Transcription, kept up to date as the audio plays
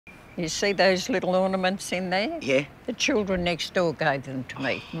You see those little ornaments in there? Yeah. The children next door gave them to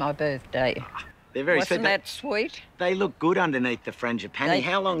me for my birthday. They're very sweet. Wasn't that sweet? They look good underneath the frangipani.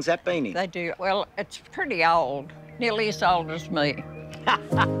 How long's that been in? They do. Well, it's pretty old, nearly as old as me.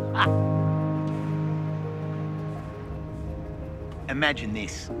 Imagine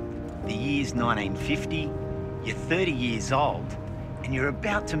this. The year's 1950, you're 30 years old, and you're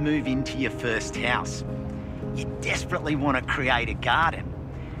about to move into your first house. You desperately want to create a garden,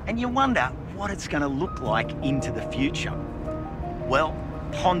 and you wonder what it's going to look like into the future. Well,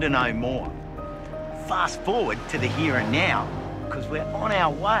 ponder no more. Fast forward to the here and now, because we're on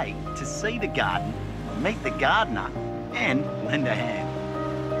our way to see the garden, meet the gardener, and lend a hand.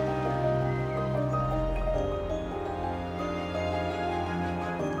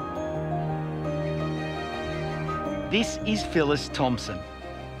 This is Phyllis Thompson.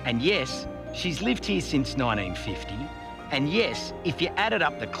 And yes, she's lived here since 1950. And yes, if you added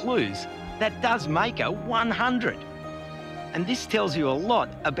up the clues, that does make her 100. And this tells you a lot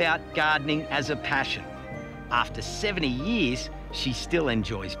about gardening as a passion. After 70 years, she still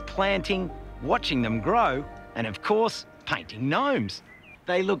enjoys planting, watching them grow, and of course, painting gnomes.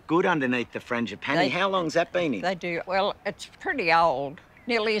 They look good underneath the frangipani. How long's that been in? They do. Well, it's pretty old,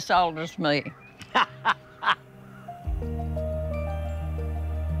 nearly as old as me.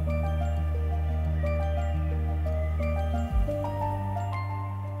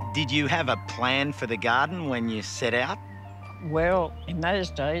 Did you have a plan for the garden when you set out? Well, in those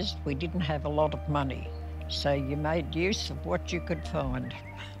days, we didn't have a lot of money, so you made use of what you could find.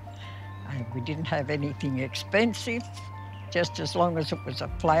 We didn't have anything expensive. Just as long as it was a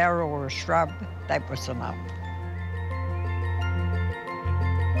flower or a shrub, that was enough.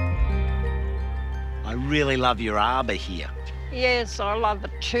 I really love your arbour here. Yes, I love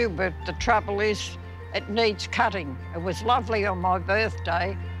it too, but the trouble is it needs cutting. It was lovely on my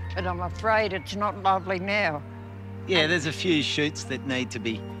birthday, but I'm afraid it's not lovely now. Yeah, there's a few shoots that need to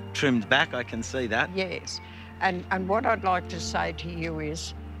be trimmed back, I can see that. Yes, and what I'd like to say to you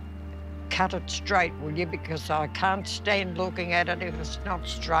is cut it straight, will you? Because I can't stand looking at it if it's not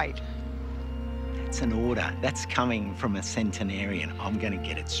straight. That's an order. That's coming from a centenarian. I'm going to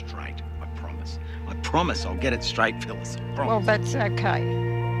get it straight, I promise. I promise I'll get it straight, Phyllis. I promise. Well, that's okay.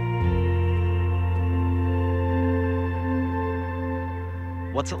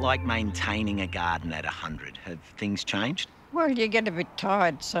 What's it like maintaining a garden at 100? Have things changed? Well, you get a bit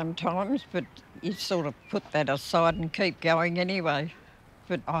tired sometimes, but you sort of put that aside and keep going anyway.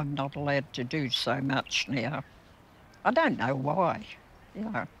 But I'm not allowed to do so much now. I don't know why. You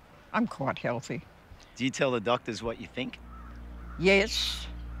know, I'm quite healthy. Do you tell the doctors what you think? Yes,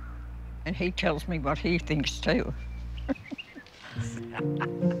 and he tells me what he thinks too.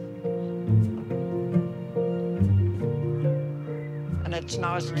 And it's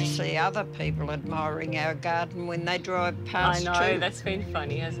nice to see other people admiring our garden when they drive past too. I know, that's been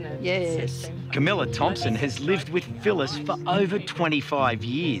funny, hasn't it? Yes. Camilla Thompson has lived with Phyllis for over 25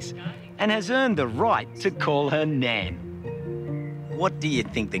 years and has earned the right to call her Nan. What do you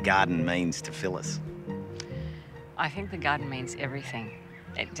think the garden means to Phyllis? I think the garden means everything.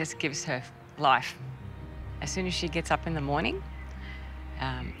 It just gives her life. As soon as she gets up in the morning,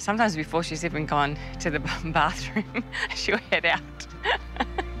 sometimes before she's even gone to the bathroom, she'll head out.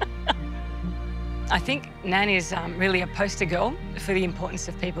 I think Nan is really a poster girl for the importance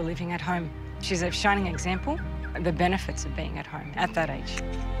of people living at home. She's a shining example of the benefits of being at home at that age.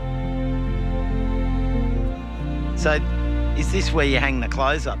 So, is this where you hang the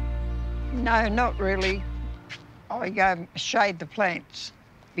clothes up? No, not really. I shade the plants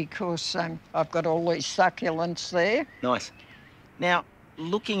because I've got all these succulents there. Nice. Now,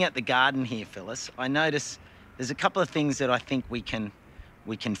 looking at the garden here, Phyllis, I notice there's a couple of things that I think we can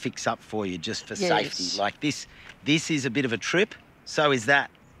fix up for you just for safety. Like this is a bit of a trip. So is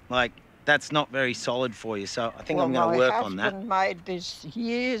that. Like, that's not very solid for you. So I think I'm going to work on that. My husband made this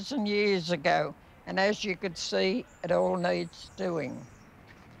years and years ago. And as you could see, it all needs doing.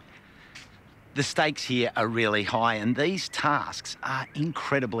 The stakes here are really high, and these tasks are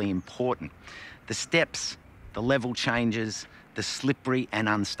incredibly important. The steps, the level changes, the slippery and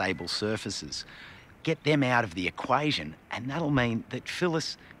unstable surfaces. Get them out of the equation, and that'll mean that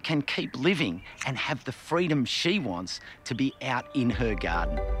Phyllis can keep living and have the freedom she wants to be out in her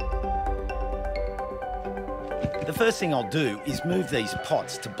garden. The first thing I'll do is move these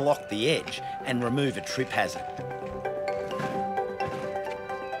pots to block the edge and remove a trip hazard.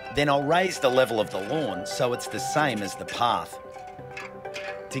 Then I'll raise the level of the lawn so it's the same as the path.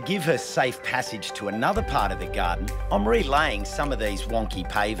 To give her safe passage to another part of the garden, I'm relaying some of these wonky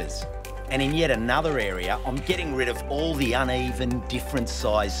pavers. And in yet another area, I'm getting rid of all the uneven,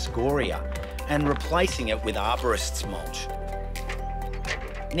 different-sized scoria and replacing it with arborist's mulch.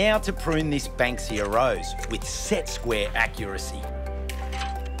 Now to prune this Banksia rose with set square accuracy.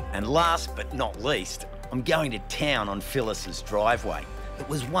 And last but not least, I'm going to town on Phyllis's driveway. It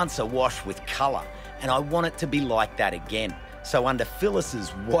was once awash with colour, and I want it to be like that again. So under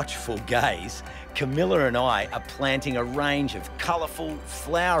Phyllis's watchful gaze, Camilla and I are planting a range of colourful,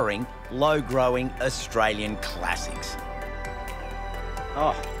 flowering, low-growing Australian classics.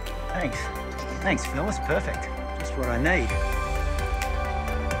 Oh, thanks. Thanks, Phyllis. Perfect. Just what I need.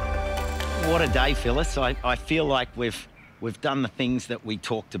 What a day, Phyllis. I feel like we've done the things that we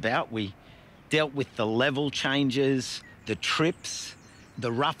talked about. We dealt with the level changes, the trips,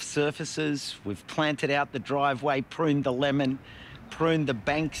 the rough surfaces. We've planted out the driveway, pruned the lemon, pruned the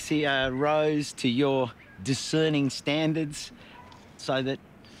Banksia rose to your discerning standards so that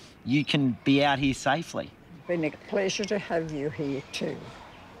you can be out here safely. It's been a pleasure to have you here too.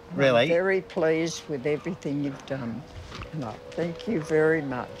 Really? I'm very pleased with everything you've done. And I thank you very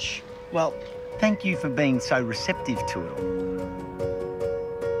much. Well, thank you for being so receptive to it all.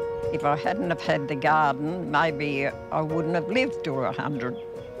 If I hadn't have had the garden, maybe I wouldn't have lived to 100.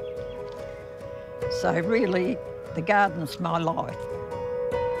 So really, the garden's my life.